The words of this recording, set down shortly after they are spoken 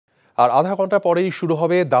আর আধা ঘন্টা পরেই শুরু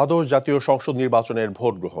হবে দ্বাদশ জাতীয় সংসদ নির্বাচনের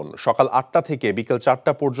ভোট গ্রহণ। সকাল ৮টা থেকে বিকেল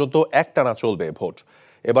 ৪টা পর্যন্ত একটানা চলবে ভোট।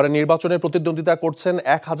 এবারে নির্বাচনে প্রতিদ্বন্দ্বিতা করছেন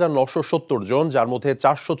 ১,৯৭০ জন, যার মধ্যে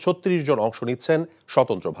 ৪৩৬ জন অংশ নিচ্ছেন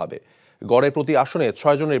স্বতন্ত্রভাবে। গড়ে প্রতি আসনে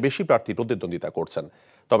 ৬ জনের বেশি প্রার্থী প্রতিদ্বন্দ্বিতা করছেন।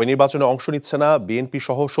 তবে নির্বাচনে অংশ নিচ্ছে না বিএনপি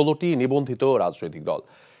সহ ১৬টি নিবন্ধিত রাজনৈতিক দল।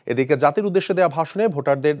 এদিকে জাতির উদ্দেশ্যে দেওয়া ভাষণে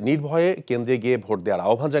ভোটারদের নির্ভয়ে কেন্দ্রে গিয়ে ভোট দেওয়ার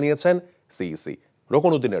আহ্বান জানিয়েছেন সিইসি।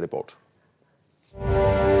 রোকনউদ্দিনের রিপোর্ট।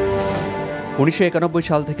 ১৯৯১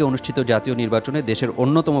 সাল থেকে অনুষ্ঠিত জাতীয় নির্বাচনে দেশের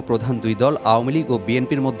অন্যতম প্রধান দুই দল আওয়ামী লীগ ও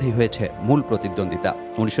বিএনপির মধ্যেই হয়েছে মূল প্রতিদ্বন্দ্বিতা।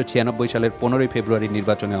 ১৯৯৬ সালের ১৫ ফেব্রুয়ারি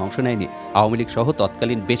নির্বাচনে অংশ নেয়নি আওয়ামী লীগ সহ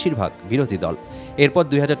তৎকালীন বেশিরভাগ বিরোধী দল। এরপর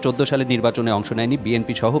 ২০১৪ সালের নির্বাচনে অংশ নেয়নি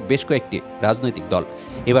বিএনপি সহ বেশ কয়েকটি রাজনৈতিক দল।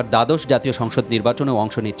 এবার দ্বাদশ জাতীয় সংসদ নির্বাচনেও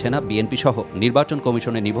অংশ নিচ্ছে না বিএনপি সহ নির্বাচন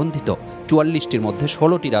কমিশনে নিবন্ধিত ৪৪টির মধ্যে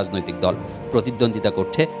 ১৬টি রাজনৈতিক দল। প্রতিদ্বন্দ্বিতা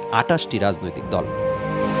করছে ২৮টি রাজনৈতিক দল।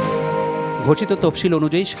 ঘোষিত তফসিল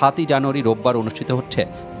অনুযায়ী ৭ই জানুয়ারি রোববার অনুষ্ঠিত হচ্ছে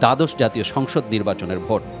দ্বাদশ জাতীয় সংসদ নির্বাচনের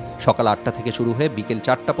ভোট। সকাল ৮টা থেকে শুরু হয়ে বিকেল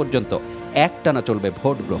 ৪টা পর্যন্ত একটানা চলবে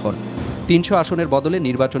ভোট গ্রহণ। ৩০০ আসনের বদলে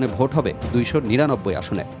নির্বাচনে ভোট হবে ২৯৯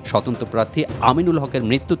 আসনে। স্বতন্ত্র প্রার্থী আমিনুল হকের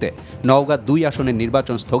মৃত্যুতে নওগাঁ ২ আসনের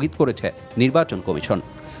নির্বাচন স্থগিত করেছে নির্বাচন কমিশন।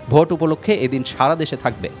 ভোট উপলক্ষে এদিন সারা দেশে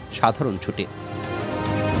থাকবে সাধারণ ছুটি।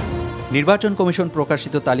 নির্বাচন কমিশন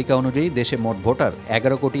প্রকাশিত তালিকা অনুযায়ী দেশে মোট ভোটার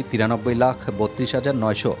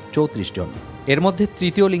 ১১,৯৩,৯৩৪ জন। এর মধ্যে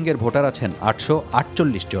তৃতীয় লিঙ্গের ভোটার আছেন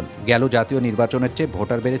 ৮৪৮ জন। গেল জাতীয় নির্বাচনের চেয়ে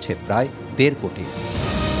ভোটার বেড়েছে প্রায় ১.৫ কোটি।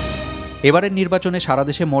 এবারের নির্বাচনে সারা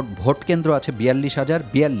দেশে মোট ভোট কেন্দ্র আছে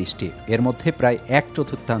 ৪২,০৪২টি। এর মধ্যে প্রায়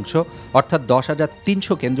 ১/৪ অর্থাৎ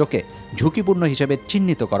 ১০,৩০০ কেন্দ্রকে ঝুঁকিপূর্ণ হিসেবে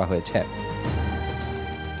চিহ্নিত করা হয়েছে।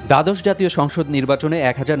 দ্বাদশ জাতীয় সংসদ নির্বাচনে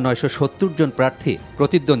 ১,৯৭০ জন প্রার্থী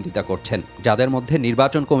প্রতিদ্বন্দ্বিতা করছেন, যাদের মধ্যে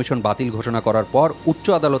নির্বাচন কমিশন বাতিল ঘোষণা করার পর উচ্চ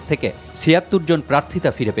আদালত থেকে ৭৬ জন প্রার্থিতা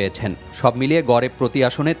ফিরে পেয়েছেন। সব মিলিয়ে গড়ে প্রতি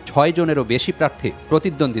আসনে ৬ জনেরও বেশি প্রার্থী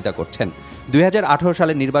প্রতিদ্বন্দ্বিতা করছেন। ২০১৮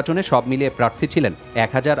 সালের নির্বাচনে সব মিলিয়ে প্রার্থী ছিলেন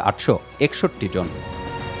 ১,৮৬১ জন।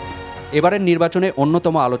 এবারের নির্বাচনে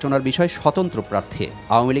অন্যতম আলোচনার বিষয় স্বতন্ত্র প্রার্থী।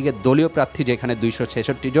 আওয়ামী লীগের দলীয় প্রার্থী যেখানে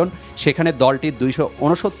 ২৬৬ জন, সেখানে দলটির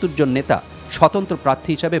 ২৬৯ জন নেতা স্বতন্ত্র প্রার্থী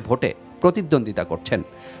হিসাবে ভোটে প্রতিদ্বন্দ্বিতা করছেন।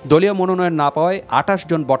 দলীয় মনোনয়ন না পাওয়ায় ২৮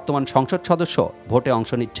 জন বর্তমান সংসদ সদস্য ভোটে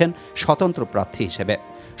অংশ নিচ্ছেন স্বতন্ত্র প্রার্থী হিসেবে।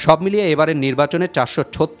 সব মিলিয়ে এবারের নির্বাচনে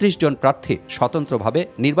 ৪৩৬ জন প্রার্থী স্বতন্ত্রভাবে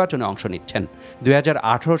নির্বাচনে অংশ নিচ্ছেন।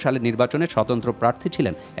 ২০১৮ সালের নির্বাচনে স্বতন্ত্র প্রার্থী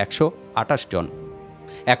ছিলেন ১২৮ জন।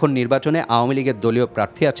 এখন নির্বাচনে আওয়ামী লীগের দলীয়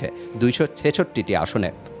প্রার্থী আছে ২৬৬টি আসনে।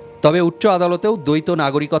 তবে উচ্চ আদালতেও দ্বৈত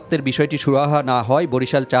নাগরিকত্বের বিষয়টি সুরাহা না হয়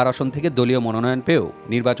বরিশাল ৪ আসন থেকে দলীয় মনোনয়ন পেয়েও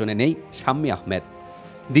নির্বাচনে নেই শাম্মী আহমেদ।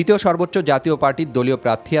 দ্বিতীয় সর্বোচ্চ জাতীয় পার্টির দলীয়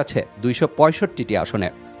প্রার্থী আছে ২৬৫টি আসনে।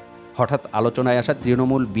 হঠাৎ আলোচনায় আসা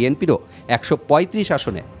তৃণমূল বিএনপিরও ১৩৫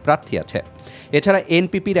 আসনে প্রার্থী আছে। এছাড়া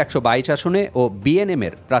এনপিপির ১২২ আসনে ও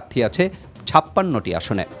বিএনএমের প্রার্থী আছে ৫৬টি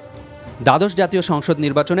আসনে। দ্বাদশ জাতীয় সংসদ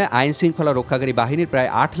নির্বাচনে আইন শৃঙ্খলা রক্ষাকারী বাহিনীর প্রায়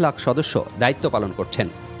 ৮ লাখ সদস্য দায়িত্ব পালন করছেন।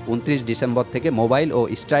 ২৯ ডিসেম্বর থেকে মোবাইল ও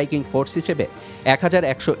স্ট্রাইকিং ফোর্স হিসেবে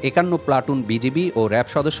 ১,১৫১ প্লাটুন বিজিবি ও র্যাব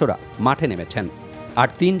সদস্যরা মাঠে নেমেছেন। আর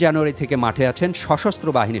 ৩ জানুয়ারি থেকে মাঠে আছেন সশস্ত্র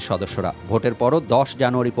বাহিনীর সদস্যরা। ভোটের পরও ১০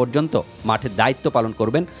 জানুয়ারি পর্যন্ত মাঠে দায়িত্ব পালন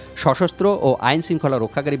করবেন সশস্ত্র ও আইন শৃঙ্খলা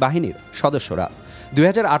রক্ষাকারী বাহিনীর সদস্যরা।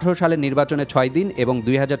 ২০১৮ সালের নির্বাচনে ৬ দিন এবং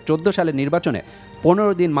 ২০১৪ সালের নির্বাচনে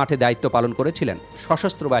 ১৫ দিন মাঠে দায়িত্ব পালন করেছিলেন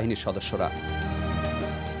সশস্ত্র বাহিনীর সদস্যরা।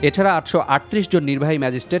 এছাড়া ৮৩৮ জন নির্বাহী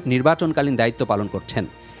ম্যাজিস্ট্রেট নির্বাচনকালীন দায়িত্ব পালন করছেন।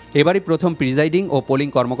 এবারই প্রথম প্রিজাইডিং ও পোলিং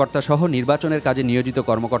কর্মকর্তা সহ নির্বাচনের কাজে নিয়োজিত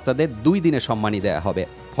কর্মকর্তাদের 2 দিনে সম্মানী দেয়া হবে।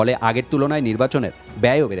 ফলে আগের তুলনায় নির্বাচনের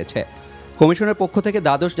ব্যয়ও বেড়েছে। কমিশনের পক্ষ থেকে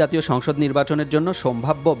দ্বাদশ জাতীয় সংসদ নির্বাচনের জন্য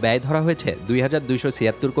সম্ভাব্য ব্যয় ধরা হয়েছে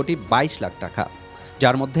 ২,২৭৬ কোটি ২২ লাখ টাকা,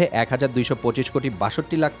 যার মধ্যে ১,২২৫ কোটি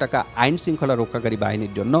 ৬২ লাখ টাকা আইন শৃঙ্খলা রক্ষাকারী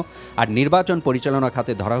বাহিনীর জন্য আর নির্বাচন পরিচালনা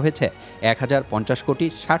খাতে ধরা হয়েছে ১,০৫০ কোটি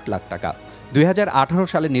 ৬০ লাখ টাকা। ২০১৮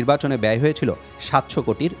 সালের নির্বাচনে ব্যয় হয়েছিল ৭০০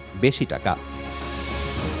 কোটির বেশি টাকা।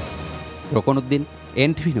 Rokonuddin,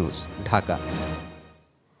 NTV news, Dhaka.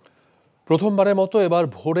 প্রথমবারের মতো এবার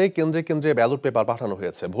ভোরে কেন্দ্রে কেন্দ্রে ব্যালট পেপার পাঠানো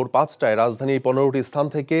হয়েছে। ভোর ৫টায় রাজধানীর ১৫টি স্থান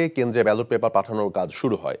থেকে কেন্দ্রে ব্যালট পেপার পাঠানোর কাজ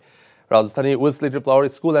শুরু হয়। রাজধানীর উইলসলিটি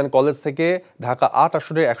ফ্লাওয়ার স্কুল অ্যান্ড কলেজ থেকে ঢাকা ৮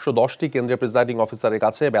 আসনের ১১০টি কেন্দ্রের প্রিজাইডিং অফিসারের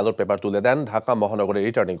কাছে ব্যালট পেপার তুলে দেন ঢাকা মহানগরের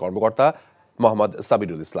রিটার্নিং কর্মকর্তা মোহাম্মদ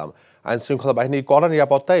সাবিরুল ইসলাম। আইন শৃঙ্খলা বাহিনীর কড়া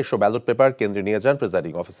নিরাপত্তায় এসব ব্যালট পেপার কেন্দ্রে নিয়ে যান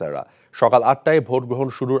প্রিজাইডিং অফিসাররা। সকাল ৮টায় ভোট গ্রহণ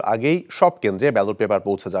শুরুর আগেই সব কেন্দ্রে ব্যালট পেপার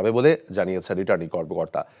পৌঁছে যাবে বলে জানিয়েছেন রিটার্নিং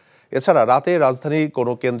কর্মকর্তা। এছাড়া রাতে রাজধানীর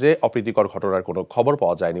কোনো কেন্দ্রে অপ্রীতিকর ঘটনার কোনো খবর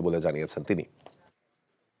পাওয়া যায়নি বলে জানিয়েছেন তিনি।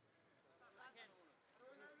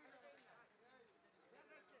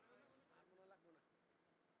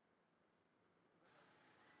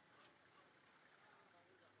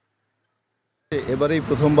 এবারেই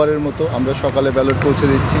প্রথমবারের মতো আমরা সকালে ব্যালট পৌঁছে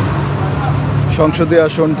দিচ্ছি। সংসদীয়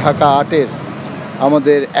আসন ঢাকা ৮-এর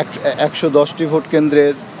আমাদের ১১০টি ভোট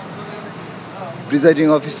কেন্দ্রের প্রিজাইডিং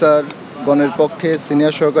অফিসার গণের পক্ষে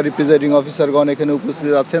সিনিয়র সহকারী প্রিজাইডিং অফিসারগণ এখানে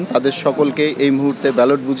উপস্থিত আছেন। তাদের সকলকে এই মুহূর্তে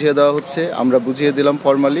ব্যালট বুঝিয়ে দেওয়া হচ্ছে। আমরা বুঝিয়ে দিলাম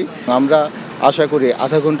ফর্মালি। আমরা আশা করি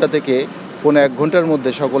আধা ঘন্টা থেকে ১.৫ ঘন্টার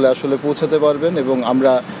মধ্যে সকলে আসলে পৌঁছাতে পারবেন এবং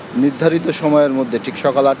আমরা নির্ধারিত সময়ের মধ্যে ঠিক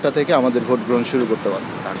সকাল ৮টা থেকে আমাদের ভোট গ্রহণ শুরু করতে পারব।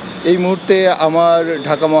 এই মুহূর্তে আমার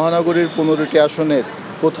ঢাকা মহানগরীর ১৫টি আসনের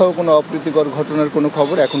কোথাও কোনো অপ্রীতিকর ঘটনার কোনো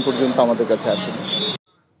খবর এখন পর্যন্ত আমাদের কাছে আসেনি।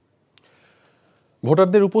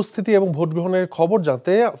 ভোটারদের উপস্থিতি এবং ভোট গ্রহণের খবর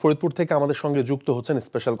জানতে ফরিদপুর থেকে আমাদের সঙ্গে যুক্ত হচ্ছেন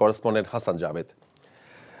স্পেশাল করেসপন্ডেন্ট হাসান জাবেদ।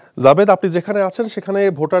 জাবেদ, আপনি যেখানে আছেন সেখানে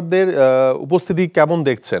ভোটারদের উপস্থিতি কেমন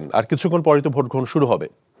দেখছেন? আর কিছুক্ষণ পরেই তো ভোট গ্রহণ শুরু হবে।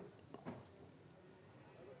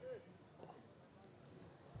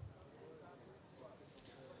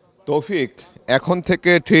 তৌফিক, এখন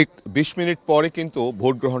থেকে ঠিক ২০ মিনিট পরে কিন্তু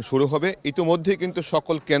ভোট গ্রহণ শুরু হবে। ইতিমধ্যেই কিন্তু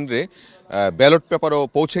সকল কেন্দ্রে ব্যালট পেপারও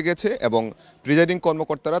পৌঁছে গেছে এবং প্রিজাইডিং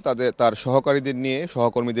কর্মকর্তারা তার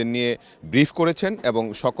সহকর্মীদের নিয়ে ব্রিফ করেছেন এবং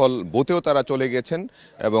সকল বুথেও তারা চলে গেছেন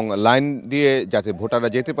এবং লাইন দিয়ে যাতে ভোটাররা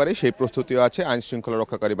যেতে পারে সেই প্রস্তুতিও আছে। আইন শৃঙ্খলা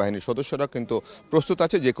রক্ষাকারী বাহিনীর সদস্যরা কিন্তু প্রস্তুত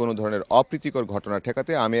আছে যে কোনো ধরনের অপ্রীতিকর ঘটনা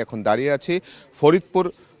ঠেকাতে। আমি এখন দাঁড়িয়ে আছি ফরিদপুর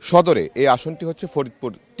সদরে। এই আসনটি হচ্ছে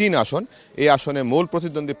ফরিদপুর ৩ আসন। এই আসনে মূল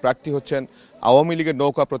প্রতিদ্বন্দ্বী প্রার্থী হচ্ছেন আওয়ামী লীগের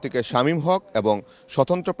নৌকা প্রতীকে শামীম হক এবং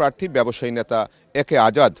স্বতন্ত্র প্রার্থী ব্যবসায়ী নেতা একে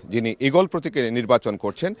আজাদ, যিনি ঈগল প্রতীকে নির্বাচন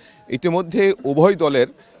করছেন। ইতিমধ্যে উভয় দলের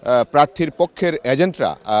প্রার্থীর পক্ষের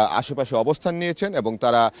এজেন্টরা আশেপাশে অবস্থান নিয়েছেন এবং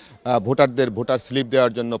তারা ভোটারদের ভোটার স্লিপ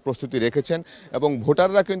দেওয়ার জন্য প্রস্তুতি রেখেছেন এবং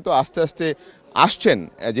ভোটাররা কিন্তু আস্তে আস্তে আসছেন।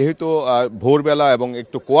 যেহেতু ভোরবেলা এবং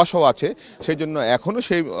একটু কুয়াশাও আছে, সেই জন্য এখনও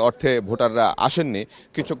সেই অর্থে ভোটাররা আসেননি।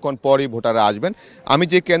 কিছুক্ষণ পরই ভোটাররা আসবেন। আমি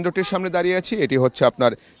যে কেন্দ্রটির সামনে দাঁড়িয়ে আছি এটি হচ্ছে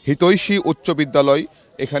আপনার হিতৈষী উচ্চ বিদ্যালয়।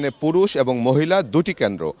 এখানে পুরুষ এবং মহিলা দুটি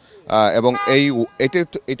কেন্দ্র এবং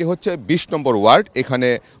এটি হচ্ছে ২০ নম্বর ওয়ার্ড। এখানে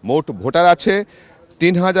মোট ভোটার আছে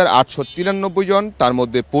 ৩,৮৯৩ জন, তার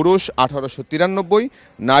মধ্যে পুরুষ ১৮৯৩,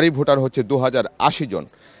 নারী ভোটার হচ্ছে ২,০৮০ জন।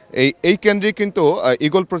 এই কেন্দ্রে কিন্তু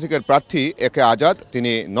ঈগল প্রতীকের প্রার্থী একে আজাদ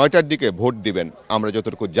তিনি ৯টার দিকে ভোট দিবেন আমরা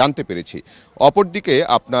যতটুকু জানতে পেরেছি। অপরদিকে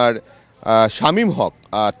আপনার শামীম হক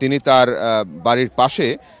তিনি তার বাড়ির পাশে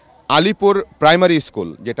আলিপুর প্রাইমারি স্কুল,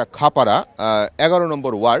 যেটা খাপাড়া ১১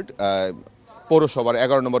 নম্বর ওয়ার্ড, পৌরসভার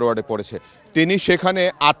 ১১ নম্বর ওয়ার্ডে পড়েছে, তিনি সেখানে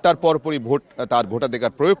 ৮টার পরপরই তার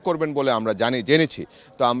ভোটাধিকার প্রয়োগ করবেন বলে আমরা জেনেছি।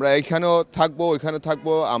 তো আমরা ওইখানে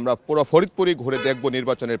থাকবো, আমরা পুরো ফরিদপুরই ঘুরে দেখব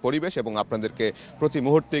নির্বাচনের পরিবেশ এবং আপনাদেরকে প্রতি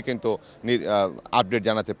মুহূর্তেই কিন্তু আপডেট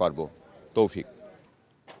জানাতে পারবো। তৌফিক,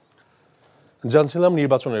 জানছিলাম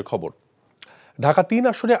নির্বাচনের খবর। ঢাকা ৩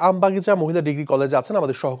 আসনে আমবাগিচা মহিলা ডিগ্রি কলেজে আছেন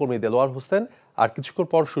আমাদের সহকর্মী দেলোয়ার হোসেন। আর কিছুক্ষণ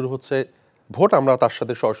পর শুরু হচ্ছে ভোট, আমরা তার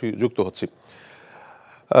সাথে সরাসরি যুক্ত হচ্ছি।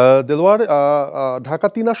 দেলোয়ার, ঢাকা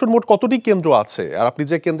 ৩ আসন মোট কতটি কেন্দ্র আছে? আর আপনি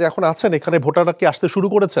যে কেন্দ্রে এখন আছেন এখানে ভোটাররা কি আসতে শুরু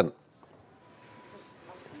করেছেন?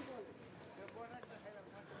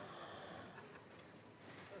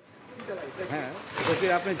 হ্যাঁ,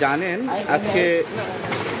 আপনি জানেন আজকে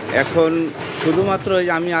এখন শুধুমাত্র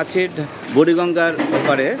আমি আছি বুড়িগঙ্গার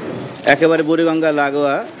ওপারে, একেবারে বুড়িগঙ্গা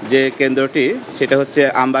লাগোয়া যে কেন্দ্রটি সেটা হচ্ছে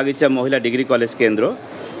আমবাগিচা মহিলা ডিগ্রি কলেজ কেন্দ্র।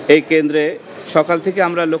 এই কেন্দ্রে সকাল থেকে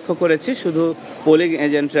আমরা লক্ষ্য করেছি শুধু পোলিং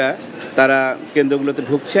এজেন্টরা তারা কেন্দ্রগুলোতে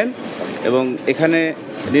ঢুকছেন এবং এখানে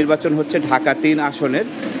নির্বাচন হচ্ছে ঢাকা ৩ আসনের।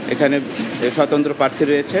 এখানে স্বতন্ত্র প্রার্থী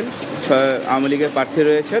রয়েছেন, আওয়ামী লীগের প্রার্থী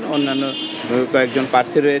রয়েছেন, অন্যান্য কয়েকজন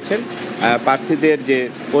প্রার্থী রয়েছেন। প্রার্থীদের যে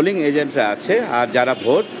পোলিং এজেন্টরা আছে আর যারা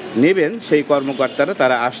ভোট নেবেন সেই কর্মকর্তারা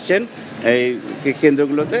তারা আসছেন এই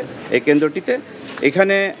কেন্দ্রগুলোতে, এই কেন্দ্রটিতে।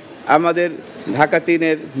 এখানে আমাদের ঢাকা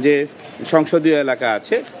 ৩-এর যে সংসদীয় এলাকা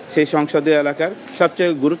আছে সেই সংসদীয় এলাকার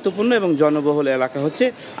সবচেয়ে গুরুত্বপূর্ণ এবং জনবহুল এলাকা হচ্ছে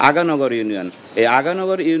আগানগর ইউনিয়ন। এই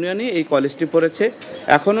আগানগর ইউনিয়নই এই কলেজটি পড়েছে।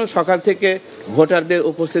 এখনও সকাল থেকে ভোটারদের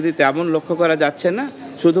উপস্থিতি তেমন লক্ষ্য করা যাচ্ছে না,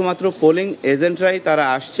 শুধুমাত্র পোলিং এজেন্টরাই তারা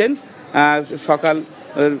আসছেন। সকাল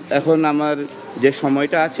এখন আমার যে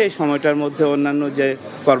সময়টা আছে এই সময়টার মধ্যে অন্যান্য যে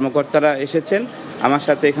কর্মকর্তারা এসেছেন, আমার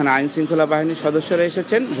সাথে এখানে আইন শৃঙ্খলা বাহিনীর সদস্যরা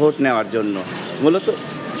এসেছেন ভোট নেওয়ার জন্য মূলত।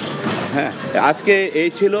 হ্যাঁ, আজকে এই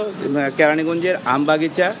ছিল কেরানীগঞ্জের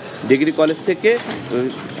আমবাগিচা ডিগ্রি কলেজ থেকে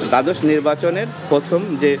দ্বাদশ নির্বাচনের প্রথম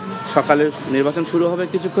যে সকালের নির্বাচন শুরু হবে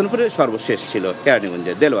কিছুক্ষণ পরে, সর্বশেষ ছিল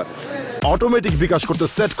কেরানীগঞ্জের। দেলোয়ার, অটোমেটিক বিকাশ করতে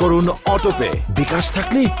সেট করুন অটোপে। বিকাশ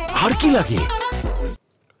থাকলে আর কি লাগে।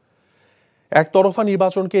 একতরফা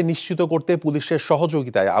নির্বাচনকে নিশ্চিত করতে পুলিশের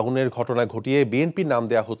সহযোগিতায় আগুনের ঘটনা ঘটিয়ে বিএনপির নাম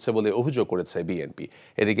দেয়া হচ্ছে বলে অভিযোগ করেছে বিএনপি।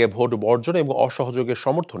 এদিকে ভোট বর্জন এবং অসহযোগের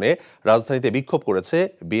সমর্থনে রাজধানীতে বিক্ষোভ করেছে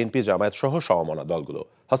বিএনপি, জামায়াত সহ সমমনা দলগুলো।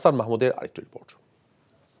 হাসান মাহমুদের আরেকটি রিপোর্ট।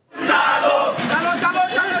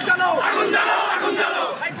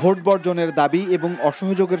 ভোট বর্জনের দাবি এবং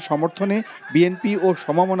অসহযোগের সমর্থনে বিএনপি ও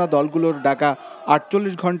সমমনা দলগুলোর ডাকা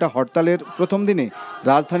 ৪৮ ঘণ্টা হরতালের প্রথম দিনে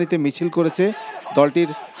রাজধানীতে মিছিল করেছে দলটির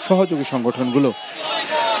সহযোগী সংগঠনগুলো।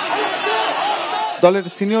 দলের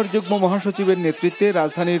সিনিয়র যুগ্ম মহাসচিবের নেতৃত্বে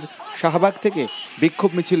রাজধানীর শাহবাগ থেকে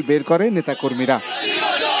বিক্ষোভ মিছিল বের করে নেতাকর্মীরা।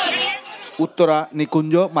 উত্তরা,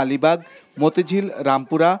 নিকুঞ্জ, মালিবাগ, মতিঝিল,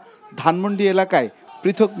 রামপুরা, ধানমন্ডি এলাকায়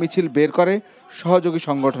পৃথক মিছিল বের করে সহযোগী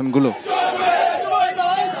সংগঠনগুলো।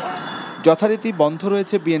 যথারীতি বন্ধ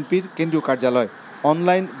রয়েছে বিএনপির কেন্দ্রীয় কার্যালয়।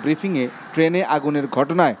 অনলাইন ব্রিফিংয়ে ট্রেনে আগুনের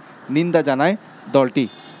ঘটনায় নিন্দা জানায় দলটি।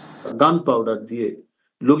 গান পাউডার দিয়ে,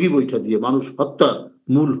 লগি বৈঠা দিয়ে মানুষ হত্যার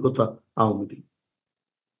মূল হোতা আওয়ামী লীগ।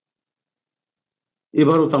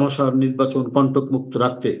 এবারও তামাশার নির্বাচন কণ্টকমুক্ত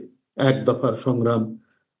রাখতে এক দফার সংগ্রাম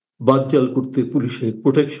বানচাল করতে পুলিশের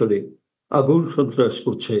প্রোটেকশনে আগুন সন্ত্রাস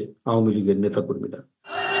করছে আওয়ামী লীগের নেতাকর্মীরা।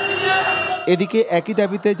 এদিকে একই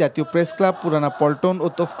দাবিতে জাতীয় প্রেস ক্লাব, পুরানা পল্টন ও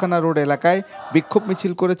তোফখানা রোড এলাকায় বিক্ষোভ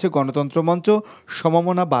মিছিল করেছে গণতন্ত্র মঞ্চ,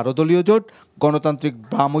 সমমনা ১২ দলীয় জোট, গণতান্ত্রিক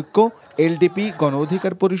বাম ঐক্য, এলডিপি, গণ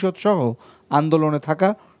অধিকার পরিষদ সহ আন্দোলনে থাকা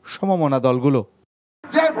সমমনা দলগুলো।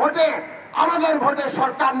 যে ভোটে আমাদের ভোটে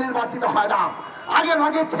সরকার নির্বাচিত হয় না, আগে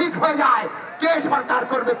ভাগে ঠিক হয়ে যায় কে সরকার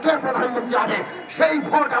করবে, কে প্রধানমন্ত্রী হবে, সেই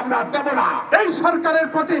ভোট আমরা দেব না। এই সরকারের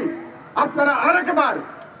প্রতি আপনারা আরেকবার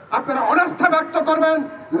অনাস্থা ব্যক্ত করবেন,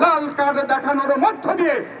 লাল কার্ডে দেখানোর মধ্য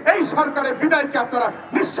দিয়ে এই সরকারের বিদায়কে আপনারা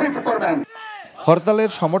নিশ্চিত করবেন। হরতালের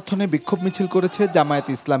সমর্থনে বিক্ষোভ মিছিল করেছে জামায়াত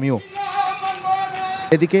ইসলামীও।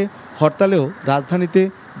 এদিকে হরতালেও রাজধানীতে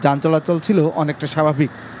যান চলাচল ছিল অনেকটা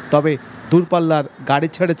স্বাভাবিক, তবে দূরপাল্লার গাড়ি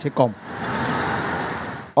ছেড়েছে কম।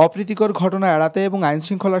 অপ্রীতিকর ঘটনা এড়াতে এবং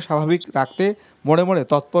আইনশৃঙ্খলা স্বাভাবিক রাখতে মোড়ে মোড়ে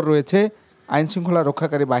তৎপর রয়েছে আইনশৃঙ্খলা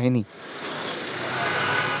রক্ষাকারী বাহিনী।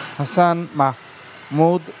 Hasan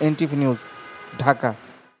Mahmud, NTV news, Dhaka.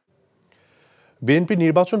 BNP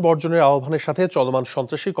নির্বাচন বর্জনের আহ্বানের সাথে চলমান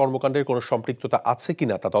সন্ত্রাসী কর্মকাণ্ডের কোনো সম্পৃক্ততা আছে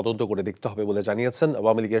কিনা তা তদন্ত করে দেখতে হবে বলে জানিয়েছেন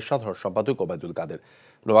আওয়ামী লীগের সাধারণ সম্পাদক ওবায়দুল কাদের।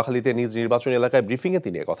 নোয়াখালীতে নিজ নির্বাচনী এলাকায় ব্রিফিংয়ে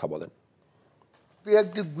তিনি কথা বলেন।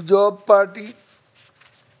 একটি গুজব পার্টি,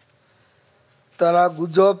 তারা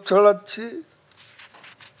গুজব ছড়াচ্ছে।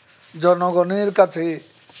 জনগণের কাছে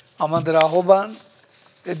আমাদের আহ্বান,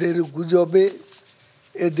 এদের গুজবে,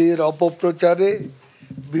 এদের অপপ্রচারে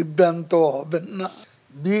বিভ্রান্ত হবেন না।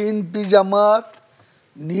 বিএনপি জামাত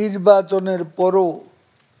নির্বাচনের পরও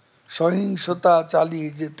সহিংসতা চালিয়ে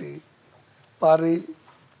যেতে পারে,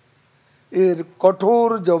 এর কঠোর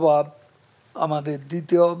জবাব আমাদের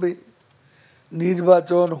দিতে হবে।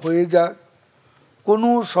 নির্বাচন হয়ে যাক, কোনো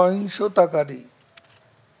সহিংসতাকারী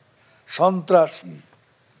সন্ত্রাসী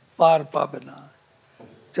পার পাবে না।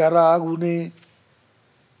 যারা আগুনে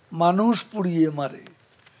মানুষ পুড়িয়ে মারে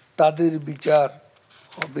তাদের বিচার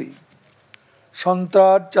হবে।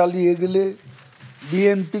 সন্ত্রাস চালিয়ে গেলে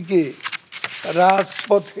বিএনপিকে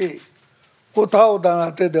রাজপথে কোথাও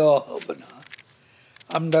দাঁড়াতে দেওয়া হবে না।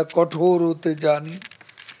 আমরা কঠোর হতে জানি,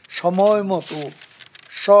 সময় মতো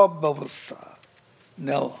সব ব্যবস্থা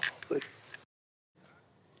নেওয়া হবে।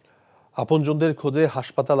 আপনজনদের খোঁজে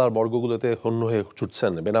হাসপাতাল আর মর্গগুলোতে হন্য হয়ে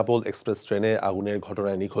ছুটছেন বেনাপোল এক্সপ্রেস ট্রেনে আগুনের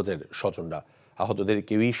ঘটনায় নিখোঁজের স্বজনরা। আহতদের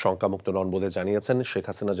কেউই শঙ্কামুক্ত নন বলে জানিয়েছেন শেখ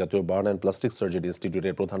হাসিনা জাতীয় বার্ন অ্যান্ড প্লাস্টিক সার্জারি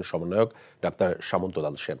ইনস্টিটিউটের প্রধান সমন্বয়ক ডাক্তার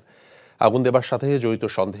সামন্তলাল সেন। আগুন দেবার সাথে জড়িত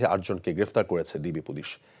সন্দেহে ৮ জনকে গ্রেফতার করেছে ডিবি পুলিশ।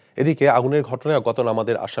 এদিকে আগুনের ঘটনায়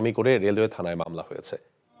অজ্ঞাতনামাদের আসামি করে রেলওয়ে থানায় মামলা হয়েছে।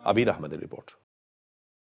 আবির আহমেদের রিপোর্ট।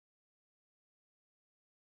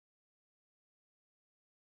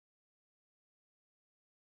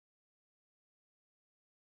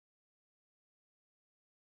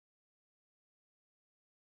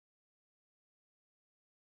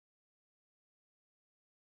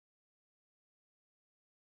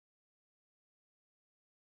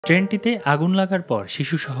 ট্রেনটিতে আগুন লাগার পর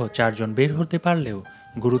শিশুসহ 4 জন বের হতে পারলেও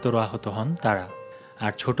গুরুতর আহত হন তারা।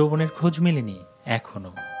 আর ছোট বোনের খোঁজ মেলেনি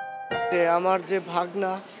এখনো। আমার যে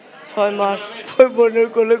ভাগনা 6 মাস ওই বোনের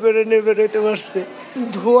কোলে করে নিয়ে বেরোতে পারছে,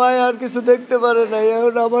 ধোঁয়ায় আর কিছু দেখতে পারে না।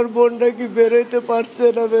 এখন আমার বোনটা কি বেরোতে পারছে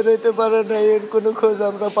না বেরোতে পারে না, এর কোনো খোঁজ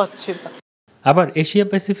আমরা পাচ্ছি না। আবার এশিয়া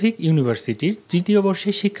প্যাসিফিক ইউনিভার্সিটির 3য়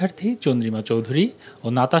বর্ষের শিক্ষার্থী চন্দ্রিমা চৌধুরী ও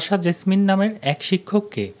নাতাশা জেসমিন নামের এক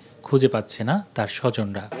শিক্ষককে খুঁজে পাচ্ছে না তার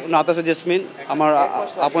স্বজনরা। নাতাশা জেসমিন আমার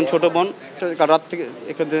আপন ছোট বোন, রাত থেকে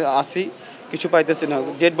এখানে আসি, কিছু পাইতেছি না।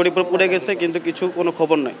 ডেড বডি পুড়ে গেছে, কিন্তু কোনো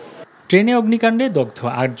খবর নাই। ট্রেনে অগ্নিকাণ্ডে দগ্ধ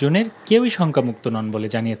 8 জনের কেউই শঙ্কামুক্ত নন বলে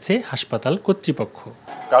জানিয়েছে হাসপাতাল কর্তৃপক্ষ।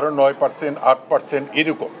 কারণ 9%, 8%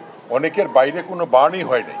 এরকম, অনেকের বাইরে কোনো বার্নই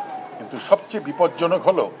হয় নাই। কিন্তু সবচেয়ে বিপজ্জনক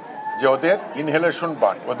হলো যে ওদের ইনহেলেশন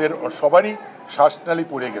বার্ন, ওদের সবারই শ্বাসনালী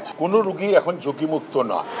পুড়ে গেছে। কোনো রোগী এখন ঝুঁকিমুক্ত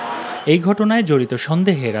না। এই ঘটনায় জড়িত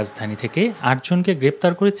সন্দেহে রাজধানী থেকে 8 জনকে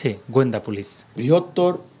গ্রেপ্তার করেছে গোয়েন্দা পুলিশ।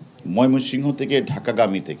 বৃহত্তর ময়মনসিংহ থেকে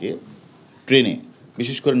ঢাকাগামী থেকে ট্রেনে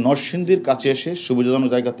বিশেষ করে নরসিংদীর কাছে এসে সুবিধাজনক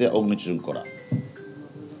জায়গাতে অগ্নিসংযোগ করা।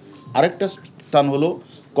 আরেকটা স্থান হলো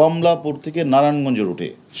কমলাপুর থেকে নারায়ণগঞ্জ রুটে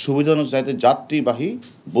সুবিধাজনক জায়গাতে যাত্রীবাহী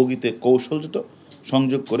বগিতে কৌশলযুক্ত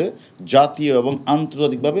সংযোগ করে জাতীয় এবং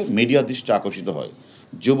আন্তর্জাতিকভাবে মিডিয়া দৃষ্টি আকর্ষিত হয়।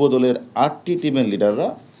 যুব দলের 8টি টিমের লিডাররা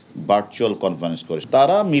ভার্চুয়াল কনফারেন্স করে,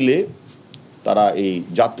 তারা মিলে তারা এই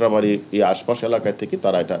যাত্রাবাড়ি এই আশপাশ এলাকায় থেকে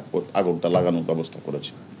তারা এটা আগুনটা লাগানোর ব্যবস্থা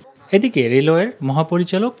করেছে। এদিকে রেলওয়ের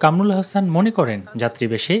মহাপরিচালক কামরুল হাসান মনে করেন যাত্রী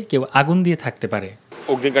বেশে কেউ আগুন দিয়ে থাকতে পারে।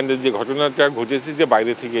 অগ্নিকাণ্ডের যে ঘটনাটা ঘটেছে যে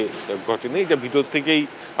বাইরে থেকে ঘটেনি, এটা ভিতর থেকেই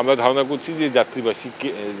আমরা ধারণা করছি যে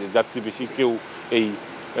যাত্রীবেশী কেউ এই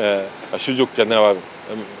সুযোগটা নেওয়ার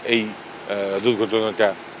এই দুর্ঘটনাটা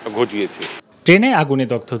ঘটিয়েছে। ট্রেনে আগুনে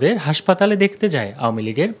দগ্ধদের হাসপাতালে দেখতে যায় আওয়ামী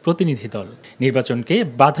লীগের প্রতিনিধি দল। নির্বাচনকে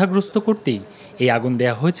বাধাগ্রস্ত করতেই এই আগুন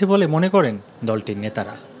দেয়া হয়েছে বলে মনে করেন দলটির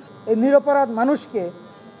নেতারা। এই নিরপরাধ মানুষকে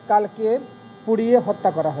কালকে পুড়িয়ে হত্যা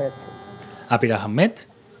করা হয়েছে। আবির আহমেদ,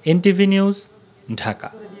 NTV নিউজ, ঢাকা।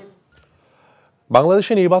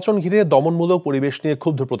 বাংলাদেশে নির্বাচন ঘিরে দমনমূলক পরিবেশ নিয়ে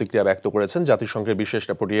ক্ষুব্ধ প্রতিক্রিয়া ব্যক্ত করেছেন জাতিসংঘের বিশেষ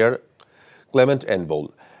রিপোর্টার ক্লেমেন্ট এনবোল।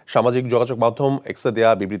 সামাজিক যোগাযোগ মাধ্যম এক্সে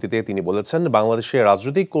দেয়া বিবৃতিতে তিনি বলেছেন, বাংলাদেশে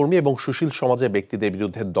রাজনৈতিক কর্মী এবং সুশীল সমাজের ব্যক্তিদের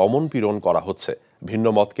বিরুদ্ধে দমন পীড়ন করা হচ্ছে। ভিন্ন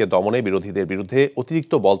মতকে দমনে বিরোধীদের বিরুদ্ধে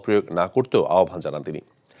অতিরিক্ত বল প্রয়োগ না করতেও আহ্বান জানান তিনি।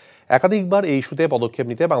 একাধিকবার এই ইস্যুতে পদক্ষেপ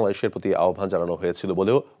নিতে বাংলাদেশের প্রতি আহ্বান জানানো হয়েছিল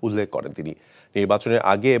বলেও উল্লেখ করেন তিনি। নির্বাচনের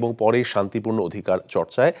আগে এবং পরে শান্তিপূর্ণ অধিকার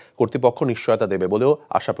চর্চায় কর্তৃপক্ষ নিশ্চয়তা দেবে বলেও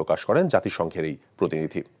আশা প্রকাশ করেন জাতিসংঘের এই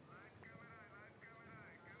প্রতিনিধি।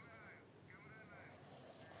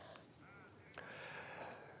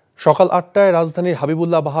 সকাল 8টায় রাজধানীর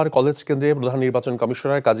হাবিবুল্লাহ বাহার কলেজ কেন্দ্রে প্রধান নির্বাচন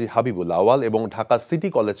কমিশনার কাজী হাবিবুল্লাহ আওয়াল এবং ঢাকা সিটি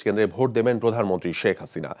কলেজ কেন্দ্রে ভোট দেবেন প্রধানমন্ত্রী শেখ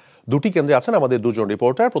হাসিনা। দুটি কেন্দ্রে আছেন আমাদের দুজন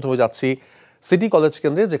রিপোর্টার। প্রথমে যাচ্ছি সিটি কলেজ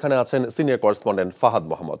কেন্দ্রে, যেখানে আছেন সিনিয়র করেসপন্ডেন্ট ফাহাদ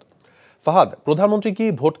মোহাম্মদ। ফাহাদ, প্রধানমন্ত্রী কি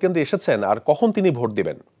ভোট কেন্দ্রে এসেছেন আর কখন তিনি ভোট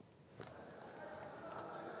দিবেন?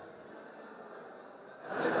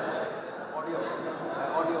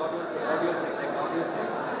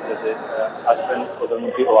 আসবেন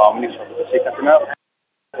প্রধানমন্ত্রী ও আওয়ামী লীগ সদস্য শেখ হাসিনা।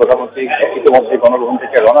 প্রধানমন্ত্রী ইতিমধ্যে গণভবন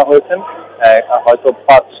থেকে রওনা হয়েছেন। হয়তো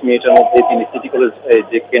 5 মিনিটের মধ্যে তিনি সিটি কলেজ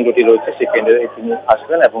যে কেন্দ্রটি রয়েছে সেই কেন্দ্রে তিনি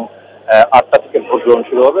আসবেন এবং 8টা থেকে ভোট গ্রহণ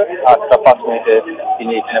শুরু হবে। 8টা 5 মিনিটে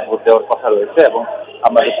তিনি এখানে ভোট দেওয়ার কথা রয়েছে এবং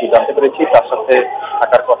আমরা যেটি জানতে পেরেছি তার সাথে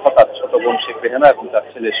থাকার কথা তার ছোট বোন শেখ রেহানা এবং তার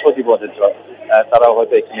ছেলে সজীব ওয়াজেদ, তারাও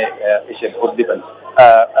হয়তো এখানে এসে ভোট দিবেন।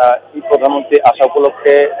 এই প্রধানমন্ত্রী আসা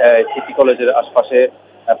উপলক্ষে সিটি কলেজের আশপাশে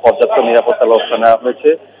পর্যাপ্ত নিরাপত্তা ব্যবস্থা নেওয়া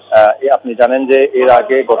হয়েছে। আপনি জানেন যে এর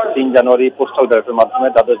আগে গত 3 জানুয়ারি পোস্টাল ব্যালটের মাধ্যমে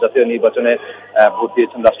দ্বাদশ জাতীয় নির্বাচনে ভোট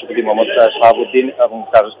দিয়েছেন রাষ্ট্রপতি মোহাম্মদ শাহাবুদ্দিন এবং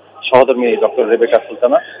তার সহধর্মী ডক্টর রেবেকা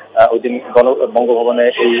সুলতানা। ওই দিন বঙ্গভবনে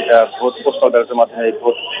এই ভোট পোস্টাল ব্যালটের মাধ্যমে এই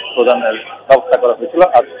ভোট প্রদানের ব্যবস্থা করা হয়েছিল।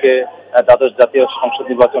 আজকে দ্বাদশ জাতীয় সংসদ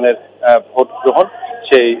নির্বাচনের ভোট গ্রহণ,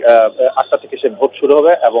 সেই 8টা থেকে সে ভোট শুরু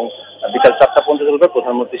হবে এবং বিকাল 4টা পর্যন্ত চলবে।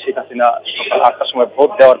 প্রধানমন্ত্রী শেখ হাসিনা সকাল 8টার সময় ভোট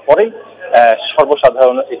দেওয়ার পরেই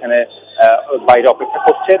সর্বসাধারণ এখানে বাইরে অপেক্ষা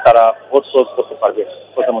করছে, তারা ভোট প্রয়োগ করতে পারবে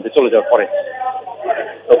প্রধানমন্ত্রী চলে যাওয়ার পরে।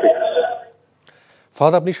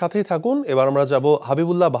 ফাহাদ, আপনি সাথেই থাকুন। এবার আমরা যাব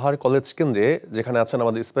হাবিবুল্লাহ বাহার কলেজ কেন্দ্রে, যেখানে আছেন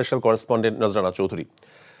আমাদের স্পেশাল করেসপন্ডেন্ট নজরানা চৌধুরী।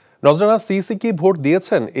 নজরানা, সিইসি কি ভোট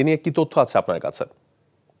দিয়েছেন? এ নিয়ে কি তথ্য আছে আপনার কাছে?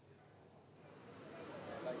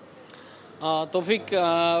 তৌফিক,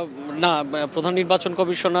 না, প্রধান নির্বাচন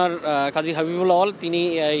কমিশনার কাজী হাবিবুল্লাহ আওয়াল তিনি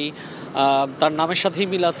এই তার নামের সাথেই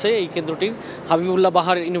মিল আছে এই কেন্দ্রটির, হাবিবুল্লাহ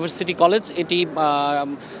বাহার ইউনিভার্সিটি কলেজ। এটি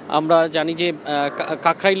আমরা জানি যে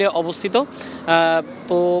কাকরাইলে অবস্থিত।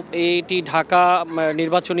 তো এটি ঢাকা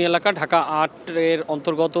নির্বাচনী এলাকা, ঢাকা 8-এর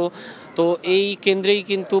অন্তর্গত। তো এই কেন্দ্রেই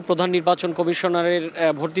কিন্তু প্রধান নির্বাচন কমিশনারের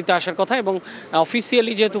ভোট দিতে আসার কথা এবং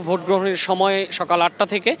অফিসিয়ালি যেহেতু ভোট গ্রহণের সময় সকাল 8টা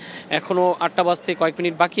থেকে, এখনও 8টা বাজতে কয়েক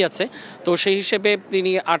মিনিট বাকি আছে, তো সেই হিসেবে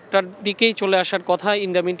তিনি 8টার দিকেই চলে আসার কথা। ইন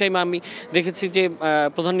দ্য মিন টাইম আমি দেখেছি যে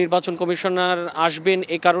প্রধান নির্বাচন কমিশনার আসবেন,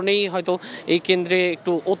 এ কারণেই হয়তো এই কেন্দ্রে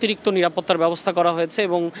একটু অতিরিক্ত নিরাপত্তার ব্যবস্থা করা হয়েছে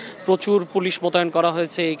এবং প্রচুর পুলিশ মোতায়েন করা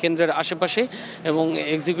হয়েছে এই কেন্দ্রের আশেপাশে এবং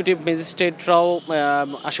এক্সিকিউটিভ ম্যাজিস্ট্রেটরাও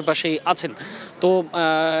আশেপাশেই আছেন। তো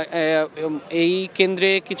এই কেন্দ্রে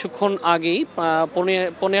কিছুক্ষণ আগেই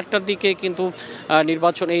 8:15টার দিকে কিন্তু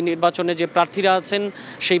এই নির্বাচনে যে প্রার্থীরা আছেন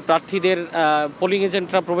সেই প্রার্থীদের পোলিং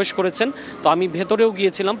এজেন্টরা প্রবেশ করেছেন। তো আমি ভেতরেও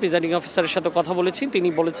গিয়েছিলাম, প্রিজাইডিং অফিসারের সাথে কথা বলেছি। তিনি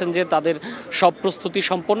বলেছেন যে তাদের সব প্রস্তুতি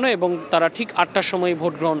সম্পন্ন এবং তারা ঠিক 8টার সময়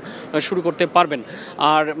ভোট গ্রহণ শুরু করতে পারবেন।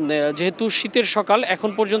 আর যেহেতু শীতের সকাল,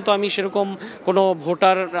 এখন পর্যন্ত আমি সেরকম কোনো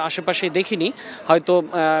ভোটার আশেপাশে দেখিনি। হয়তো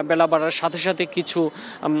বেলা বাড়ার সাথে সাথে কিছু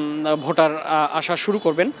ভোটার আসা শুরু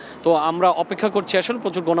করবেন। তো আমরা অপেক্ষা করছি, আসলে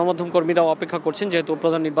প্রচুর গণমাধ্যম কর্মীরাও অপেক্ষা করছেন, যেহেতু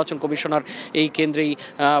প্রধান নির্বাচন কমিশনার এই কেন্দ্রেই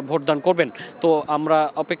ভোটদান করবেন। তো আমরা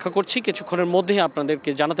অপেক্ষা করছি, কিছুক্ষণের মধ্যেই আপনাদেরকে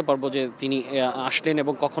জানাতে পারবো যে তিনি আসলেন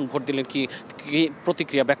এবং কখন ভোট দিলেন, কি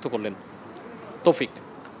প্রতিক্রিয়া ব্যক্ত করলেন। তৌফিক।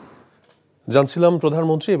 জানছিলাম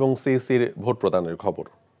প্রধানমন্ত্রী এবং সিইসির ভোট প্রদানের খবর।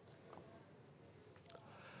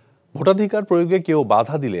 ভোটাধিকার প্রয়োগে কেউ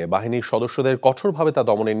বাধা দিলে বাহিনীর সদস্যদের কঠোরভাবে তা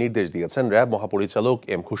দমনের নির্দেশ দিয়েছেন র্যাব মহাপরিচালক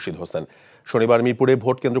এম খুরশিদ হোসেন। শনিবার মিরপুরে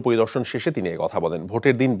ভোট কেন্দ্র পরিদর্শন শেষে তিনি কথা বলেন।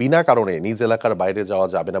 ভোটের দিন বিনা কারণে নিজ এলাকার বাইরে যাওয়া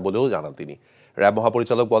যাবে না বলেও জানান তিনি। র্যাব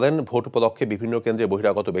মহাপরিচালক বলেন, ভোট উপলক্ষে বিভিন্ন কেন্দ্রে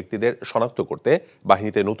বহিরাগত ব্যক্তিদের শনাক্ত করতে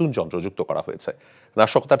বাহিনীতে নতুন যন্ত্র যুক্ত করা হয়েছে।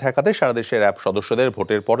 নাশকতা ঠেকাতে সারা দেশে র্যাব সদস্যদের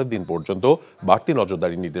ভোটের পরের দিন পর্যন্ত বাড়তি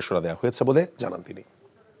নজরদারির নির্দেশনা দেওয়া হয়েছে বলে জানান তিনি।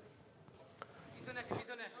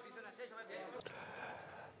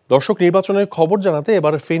 দর্শক, নির্বাচনের খবর জানাতে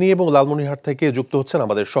এবার ফেনী এবং লালমনিরহাট থেকে যুক্ত হচ্ছেন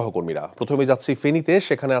আমাদের সহকর্মীরা। প্রথমে যাচ্ছি ফেনীতে,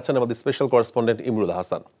 সেখানে আছেন আমাদের স্পেশাল করেসপন্ডেন্ট ইমরুল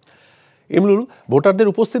হাসান। ইমরুল,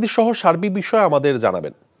 ভোটারদের উপস্থিতি সহ সার্বিক বিষয়ে আমাদের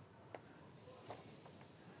জানাবেন।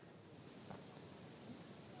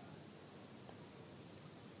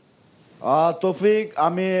 তৌফিক,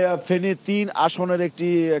 আমি ফেনী ৩ আসনের একটি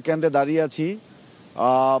কেন্দ্রে দাঁড়িয়ে আছি,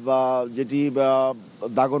 যেটি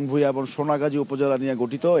দাগনভূঞা এবং সোনাগাজী উপজেলা নিয়ে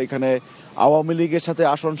গঠিত। এখানে আওয়ামী লীগের সাথে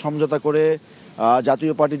আসন সমঝোতা করে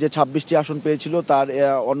জাতীয় পার্টি যে ২৬টি আসন পেয়েছিল তার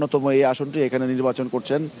অন্যতম এই আসনটি এখানে নির্বাচন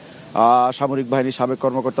করছেন সামরিক বাহিনীর সাবেক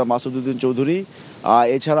কর্মকর্তা মাসুদউদ্দিন চৌধুরী।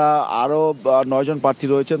 এছাড়া আরও ৯ জন প্রার্থী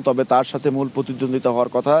রয়েছেন, তবে তার সাথে মূল প্রতিদ্বন্দ্বিতা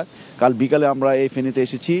হওয়ার কথা। কাল বিকালে আমরা এই ফেনীতে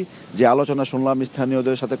এসেছি, যে আলোচনা শুনলাম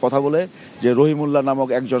স্থানীয়দের সাথে কথা বলে, যে রহিমুল্লাহ নামক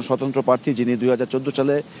একজন স্বতন্ত্র প্রার্থী, যিনি ২০১৪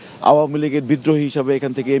 সালে আওয়ামী লীগের বিদ্রোহী হিসাবে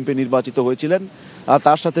এখান থেকে এমপি নির্বাচিত হয়েছিলেন,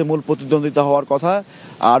 তার সাথে মূল প্রতিদ্বন্দ্বিতা হওয়ার কথা।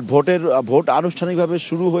 আর ভোট আনুষ্ঠানিকভাবে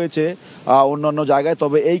শুরু হয়েছে অন্যান্য জায়গায়,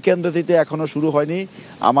 তবে এই কেন্দ্রটিতে এখনও শুরু হয়নি।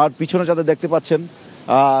 আমার পিছনে যাদের দেখতে পাচ্ছেন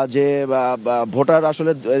যে ভোটার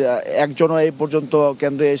আসলে একজনও এই পর্যন্ত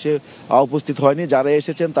কেন্দ্রে এসে উপস্থিত হয়নি। যারা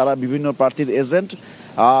এসেছেন তারা বিভিন্ন প্রার্থীর এজেন্ট,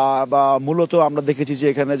 বা মূলত আমরা দেখেছি যে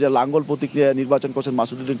এখানে যে লাঙ্গল প্রতীকে নির্বাচন করছেন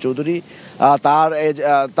মাসুদউদ্দিন চৌধুরী,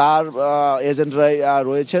 তার এজেন্টরাই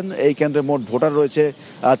রয়েছেন। এই কেন্দ্রে মোট ভোটার রয়েছে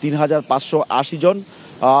 ৩,৫৮০ জন।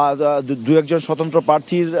 ২-১ জন স্বতন্ত্র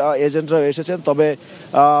প্রার্থীর এজেন্টরা এসেছেন, তবে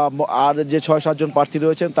আর যে ৬-৭ জন প্রার্থী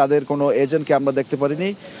রয়েছেন তাদের কোনো এজেন্টকে আমরা দেখতে পারিনি।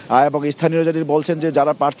 এবং স্থানীয় যারা বলছেন যে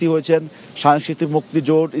যারা প্রার্থী হয়েছেন সাংস্কৃতিক মুক্তি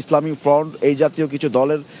জোট, ইসলামিক ফ্রন্ট, এই জাতীয় কিছু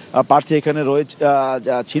দলের প্রার্থী এখানে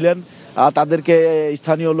ছিলেন। তাদেরকে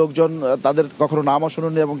স্থানীয় লোকজন তাদের কখনো নামও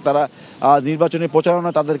শুনেনি এবং তারা নির্বাচনী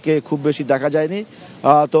প্রচারণা তাদেরকে খুব বেশি দেখা যায়নি।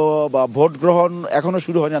 তো ভোট গ্রহণ এখনও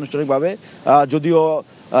শুরু হয়নি আনুষ্ঠানিকভাবে, যদিও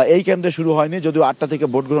এই কেন্দ্রে শুরু হয়নি, যদিও ৮টা থেকে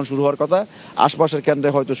ভোট গ্রহণ শুরু হওয়ার কথা। আশপাশের কেন্দ্রে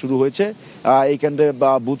হয়তো শুরু হয়েছে। এই কেন্দ্রে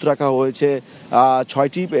বুথ রাখা হয়েছে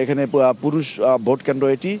 ৬টি। এখানে পুরুষ ভোট কেন্দ্র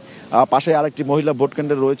এটি, পাশে আরেকটি মহিলা ভোট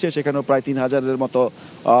কেন্দ্র রয়েছে, সেখানেও প্রায় ৩,০০০-এর মতো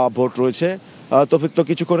ভোট রয়েছে। তৌফিক, তো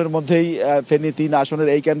কিছুক্ষণের মধ্যেই ফেনী ৩ আসনের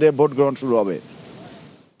এই কেন্দ্রে ভোট গ্রহণ শুরু হবে।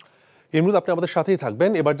 ইমরুল, আপনি আমাদের সাথেই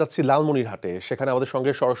থাকবেন। এবার যাচ্ছি লালমনিরহাটে, সেখানে আমাদের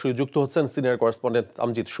সঙ্গে সরাসরি যুক্ত হচ্ছেন সিনিয়র করেসপন্ডেন্ট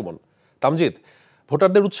তামজিদ সুমন। তামজিদ,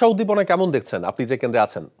 ভোটারদের উৎসাহ উদ্দীপনা কেমন দেখছেন আপনি যে কেন্দ্রে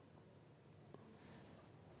আছেন?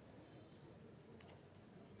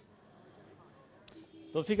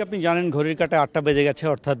 তৌফিক, আপনি জানেন ঘড়ির কাঁটায় ৮টা বেজে গেছে,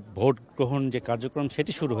 অর্থাৎ ভোট গ্রহণ যে কার্যক্রম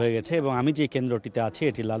সেটি শুরু হয়ে গেছে। এবং আমি যে কেন্দ্রটিতে আছি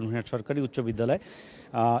এটি লালমনিরহাট সরকারি উচ্চ বিদ্যালয়।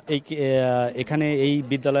 এখানে এই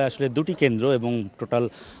বিদ্যালয়ে আসলে 2টি কেন্দ্র এবং টোটাল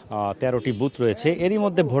 13টি বুথ রয়েছে। এরই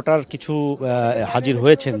মধ্যে ভোটার কিছু হাজির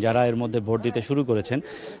হয়েছেন যারা এর মধ্যে ভোট দিতে শুরু করেছেন।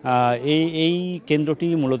 এই কেন্দ্রটি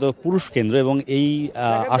মূলত পুরুষ কেন্দ্র এবং এই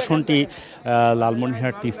আসনটি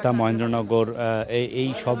লালমনিরহাট, তিস্তা, মহেন্দ্রনগর এই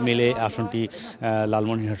সব মিলে আসনটি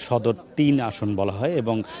লালমনিরহাট সদর 3 আসন বলা হয়।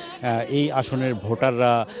 এবং এই আসনের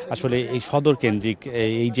ভোটাররা আসলে এই সদর কেন্দ্রিক,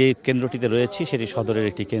 এই যে কেন্দ্রটিতে রয়েছে সেটি সদরের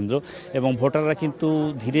একটি কেন্দ্র এবং ভোটাররা কিন্তু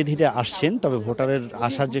ধীরে ধীরে আসছেন। তবে ভোটারের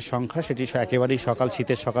আসার যে সংখ্যা সেটি একেবারেই সকাল,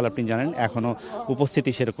 শীতের সকাল আপনি জানেন, এখনও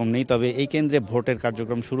উপস্থিতি সেরকম নেই। তবে এই কেন্দ্রে ভোটের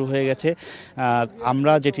কার্যক্রম শুরু হয়ে গেছে।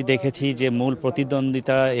 আমরা যেটি দেখেছি যে মূল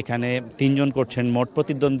প্রতিদ্বন্দ্বিতা এখানে 3 জন করছেন, মোট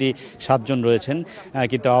প্রতিদ্বন্দ্বী 7 জন রয়েছেন।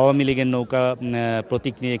 কিন্তু আওয়ামী লীগের নৌকা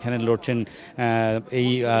প্রতীক নিয়ে এখানে লড়ছেন এই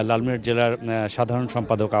লালমনিরহাট জেলার সাধারণ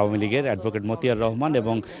সম্পাদক আওয়ামী লীগের অ্যাডভোকেট মতিয়ার রহমান,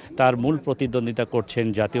 এবং তার মূল প্রতিদ্বন্দ্বিতা করছেন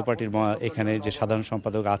জাতীয় পার্টির এখানে যে সাধারণ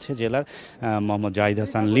সম্পাদক আছে জেলার মোহাম্মদ জাহিদ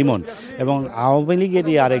হাসান লিমন, এবং আওয়ামী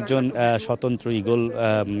লীগেরই আরেকজন স্বতন্ত্র ইগল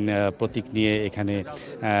প্রতীক নিয়ে এখানে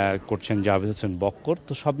করছেন জাভেদ হোসেন বক্কর।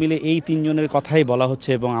 তো সব মিলে এই 3 জনের কথাই বলা হচ্ছে।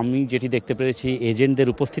 এবং আমি যেটি দেখতে পেরেছি এজেন্টদের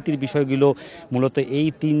উপস্থিতির বিষয়গুলো মূলত এই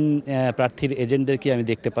 3 প্রার্থীর এজেন্টদেরকে আমি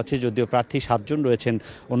দেখতে পাচ্ছি। যদিও প্রার্থী 7 জন রয়েছেন,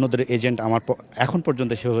 অন্যদের এজেন্ট আমার এখন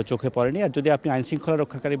পর্যন্ত সেভাবে চোখে পড়েনি। আর যদি আপনি আইনশৃঙ্খলা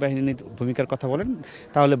রক্ষাকারী বাহিনীর ভূমিকার কথা বলেন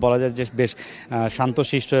তাহলে বলা যায় যে বেশ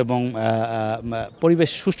শান্তশিষ্ট এবং পরিবেশ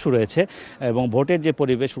সুষ্ঠু রয়েছে। এবং ভোটের এখানকার যে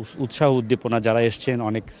পরিবেশ, উৎসাহ উদ্দীপনা, যারা এসছেন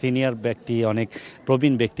অনেক সিনিয়র ব্যক্তি, অনেক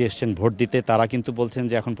প্রবীণ ব্যক্তি এসছেন ভোট দিতে, তারা কিন্তু বলছেন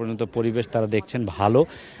যে এখন পর্যন্ত পরিবেশ তারা দেখছেন ভালো,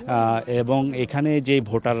 এবং এখানে যে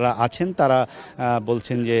ভোটাররা আছেন তারা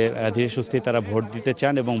বলছেন যে ধীরে সুস্থে তারা ভোট দিতে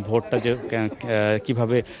চান এবং ভোটটা যে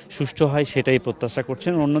কীভাবে সুষ্ঠু হয় সেটাই প্রত্যাশা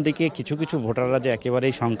করছেন। অন্যদিকে কিছু কিছু ভোটাররা যে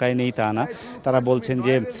একেবারেই শঙ্কায় নেই তা না, তারা বলছেন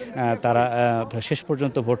যে তারা শেষ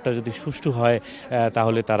পর্যন্ত ভোটটা যদি সুষ্ঠু হয়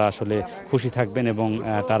তাহলে তারা আসলে খুশি থাকবেন এবং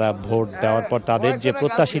তারা ভোট দেওয়ার পর তাদের যে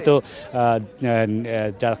প্রত্যাশিত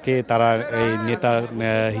যাকে তারা এই নেতা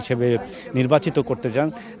হিসেবে নির্বাচিত করতে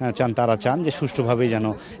চান তারা চান যে সুষ্ঠুভাবেই যেন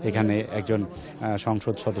এখানে একজন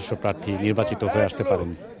সংসদ সদস্য প্রার্থী নির্বাচিত হয়ে আসতে পারেন।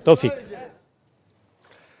 তৌফিক।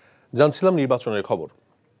 জানছিলাম নির্বাচনের খবর।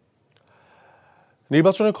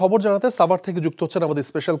 নির্বাচনের খবর জানাতে সাভার থেকে যুক্ত হচ্ছেন আমাদের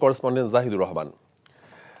স্পেশাল করেসপন্ডেন্ট জাহিদুর রহমান।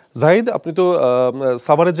 জাহিদ, আপনি তো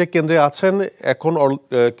সাভারে যে কেন্দ্রে আছেন, এখন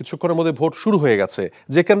কিছুক্ষণের মধ্যে ভোট শুরু হয়ে গেছে,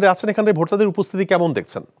 যে কেন্দ্রে আছেন এখানে ভোটারদের উপস্থিতি কেমন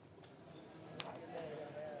দেখছেন?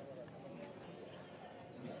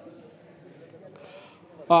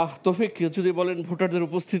 তৌফিক, যদি বলেন ভোটারদের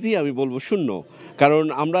উপস্থিতি, আমি বলবো শূন্য। কারণ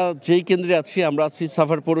আমরা যেই কেন্দ্রে আছি, আমরা আছি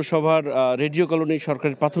সাভার পৌরসভার রেডিও কলোনি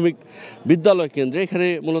সরকারি প্রাথমিক বিদ্যালয় কেন্দ্রে। এখানে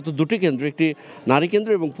মূলত দুটি কেন্দ্র, একটি নারী কেন্দ্র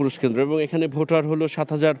এবং পুরুষ কেন্দ্র, এবং এখানে ভোটার হলো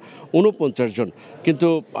 ৭,০৪৯ জন। কিন্তু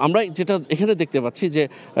আমরা যেটা এখানে দেখতে পাচ্ছি যে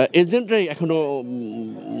এজেন্টরাই এখনও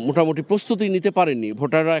মোটামুটি প্রস্তুতি নিতে পারেননি।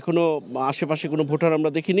 ভোটাররা এখনও আশেপাশে কোনো ভোটার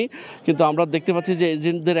আমরা দেখিনি, কিন্তু আমরা দেখতে পাচ্ছি যে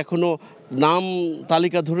এজেন্টদের এখনও নাম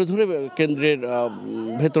তালিকা ধরে ধরে কেন্দ্রের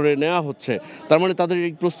ভেতরে নেওয়া হচ্ছে। তার মানে তাদের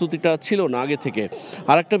এই প্রস্তুতিটা ছিল না আগে থেকে।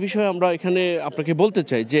 আর একটা বিষয় আমরা এখানে আপনাকে বলতে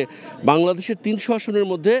চাই যে বাংলাদেশের ৩০০ আসনের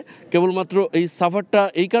মধ্যে কেবলমাত্র এই সাভারটা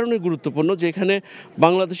এই কারণে গুরুত্বপূর্ণ যে এখানে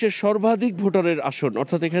বাংলাদেশের সর্বাধিক ভোটারের আসন,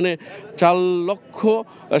 অর্থাৎ এখানে ৪ লক্ষ,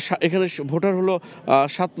 এখানে ভোটার হলো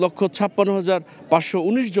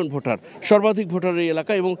 ৭,৫৬,৫১৯ জন ভোটার, সর্বাধিক ভোটার এই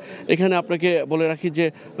এলাকা। এবং এখানে আপনাকে বলে রাখি যে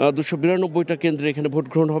 ২৯২টা কেন্দ্রে এখানে ভোট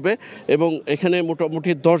গ্রহণ হবে এবং এখানে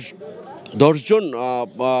মোটামুটি 10 জন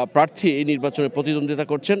প্রার্থী এই নির্বাচনে প্রতিদ্বন্দ্বিতা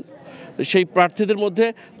করছেন। সেই প্রার্থীদের মধ্যে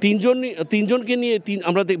তিনজনকে নিয়ে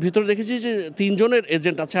আমরা ভেতরে দেখেছি যে 3 জনের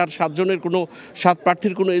এজেন্ট আছে, আর 7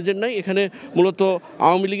 প্রার্থীর কোনো এজেন্ট নাই। এখানে মূলত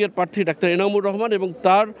আওয়ামী লীগের প্রার্থী ডাক্তার এনামুর রহমান এবং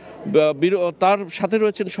তার সাথে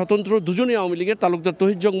রয়েছেন স্বতন্ত্র দুজনই আওয়ামী লীগের, তালুকদার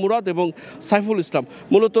তহিদ জং মুরাদ এবং সাইফুল ইসলাম।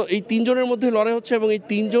 মূলত এই 3 জনের মধ্যে লড়াই হচ্ছে এবং এই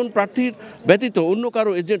 3 জন প্রার্থীর ব্যতীত অন্য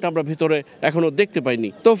কারো এজেন্ট আমরা ভেতরে এখনও দেখতে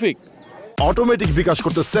পাইনি। তৌফিক। অটোমেটিক বিকাশ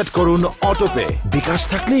করতে সেট করুন অটোপে। বিকাশ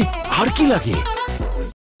থাকলে আর কি লাগে।